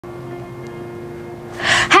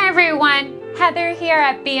everyone, Heather here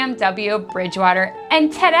at BMW of Bridgewater, and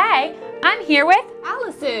today I'm here with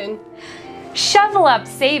Allison. Shovel up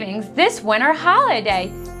savings this winter holiday.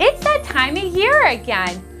 It's that time of year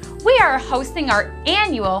again. We are hosting our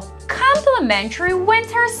annual complimentary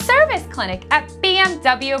winter service clinic at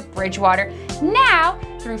BMW of Bridgewater now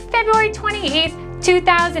through February 28th,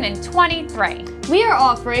 2023. We are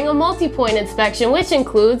offering a multi-point inspection which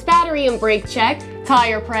includes battery and brake check,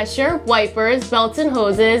 tire pressure, wipers, belts and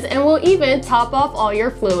hoses, and we'll even top off all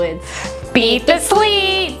your fluids. Beat the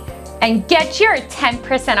sleet and get your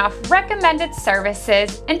 10% off recommended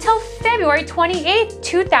services until February 28th,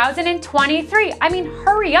 2023. I mean,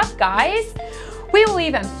 hurry up, guys. We will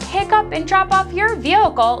even pick up and drop off your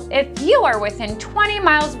vehicle if you are within 20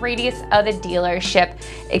 miles radius of the dealership.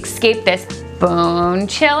 Escape this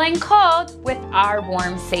bone-chilling cold with our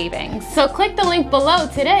warm savings. So click the link below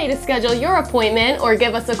today to schedule your appointment or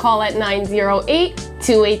give us a call at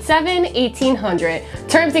 908-287-1800.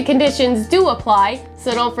 Terms and conditions do apply,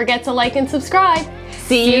 so don't forget to like and subscribe.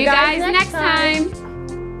 See you guys next time.